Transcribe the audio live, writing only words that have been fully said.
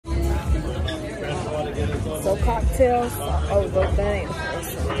So cocktails, oh, that ain't the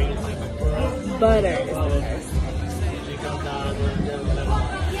first one. Butter is the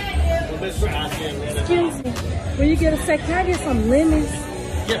first one. Excuse me, will you get a sec? Can I get some lemons?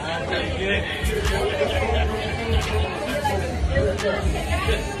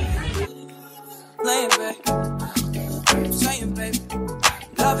 Playing, baby. Saying, baby.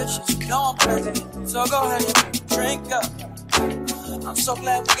 Love it, shit, you know I'm crazy. So go ahead and drink up. I'm so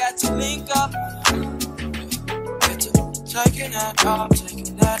glad we got to link up. Taking that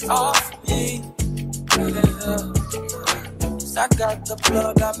off me. Yeah. 'Cause I got the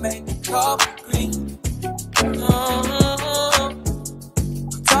plug, I made the coffee green. I'm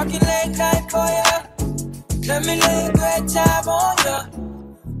talking late night for ya. Let me lay a great time on ya.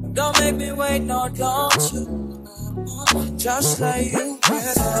 Don't make me wait, no, don't you? Just like you will,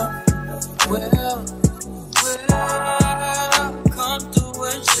 come through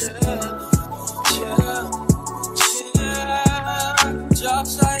and chill.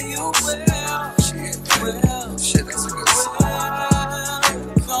 Just like you will. Shit, that's a good song.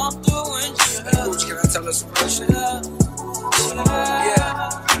 Come through and chill. Coach, can I tell us some shit? Yeah.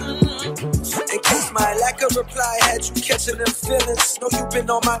 In case my lack of reply had you catching them feelings. Know you been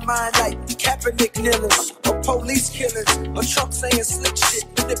on my mind like Kaepernick kneelings, or police killings, or Trump saying slick shit,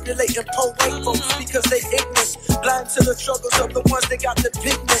 manipulating poor white folks because they ignorant, blind to the struggles of the ones that got the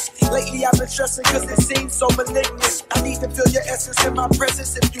pigment. Lately I've been stressing cause it seems so malignant. I need to feel your essence in my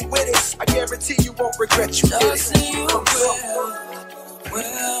presence. If you with it, I guarantee you won't regret you did it. You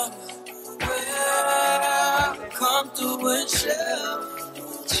will come through and chill.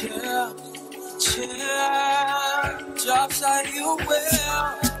 Drops like you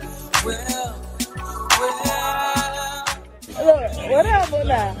will. Look, whatever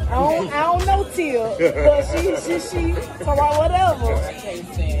now. I don't know Tia, but she, so whatever.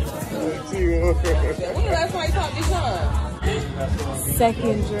 When the last time you taught me something?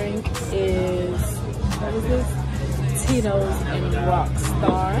 Second drink is, what is this? Tito's and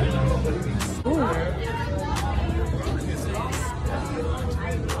Rockstar. Ooh.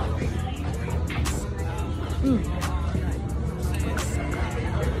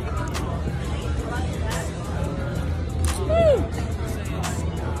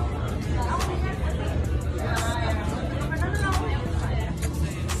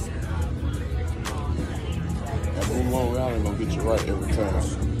 Long Island gonna get you right every time.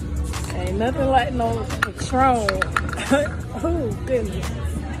 Ain't nothing like no Patron. Oh, goodness.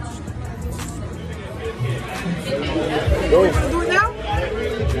 Go. Do it now?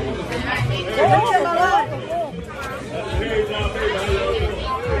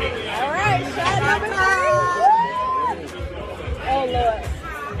 All right, shot number 9. Oh, Lord.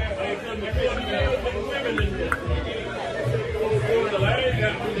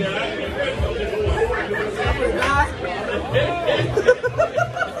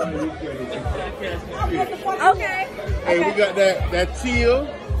 Okay. Hey, we got that teal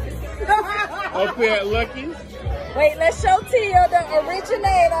up here at Lucky's. Wait, let's show Tia the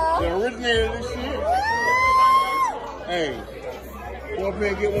originator. The originator of this shit. Hey, go up here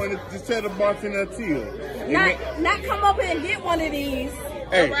and get one. Just tell the bartender teal. Not come up here and get one of these.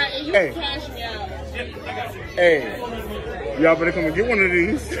 Hey, Right, and you hey, cash me out. hey, y'all better come and get one of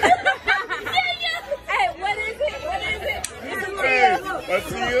these. Hey, what is it? What is it? This is Hey, Tia. a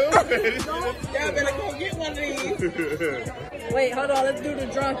teal. Y'all better go get one of these. Wait, hold on. Let's do the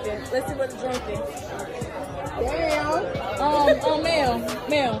drunken. Let's see what the drunken. Damn.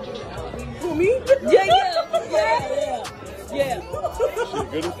 Mel. Who, me? Yeah. She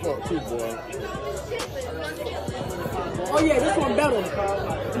good as fuck too, boy. Oh yeah, this one better.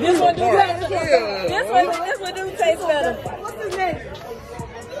 This one do taste better. Yeah. This one do taste better. What's his name?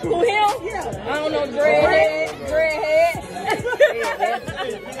 Who, him? Yeah. I don't know, dreadhead.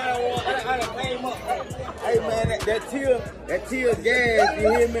 Hey man, that teal gas, you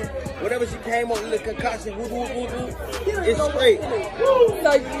hear me? Whatever she came up with the concoction, it's straight.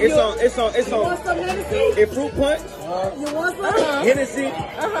 It's on You want some Hennessy? it's fruit punch, You want some? Hennessy,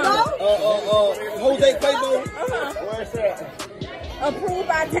 Jose Cuervo, where's that? Approved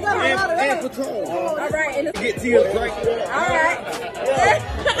by Tia. And Patron. All right. And Get teal drink. all right.